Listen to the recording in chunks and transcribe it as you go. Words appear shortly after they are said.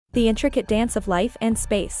The intricate dance of life and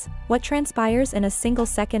space, what transpires in a single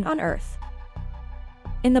second on Earth.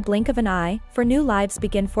 In the blink of an eye, 4 new lives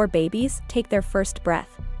begin. 4 babies take their first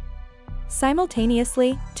breath.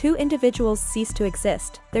 Simultaneously, 2 individuals cease to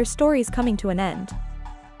exist, their stories coming to an end.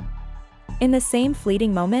 In the same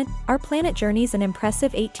fleeting moment, our planet journeys an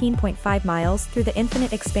impressive 18.5 miles through the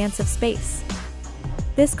infinite expanse of space.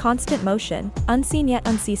 This constant motion, unseen yet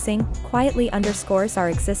unceasing, quietly underscores our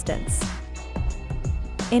existence.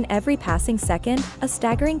 In every passing second, a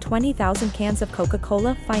staggering 20,000 cans of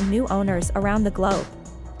Coca-Cola find new owners around the globe.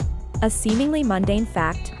 A seemingly mundane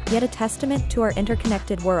fact, yet a testament to our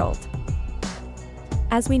interconnected world.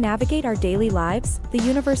 As we navigate our daily lives, the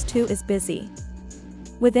universe too is busy.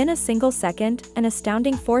 Within a single second, an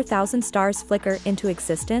astounding 4,000 stars flicker into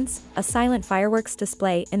existence, a silent fireworks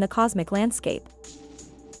display in the cosmic landscape.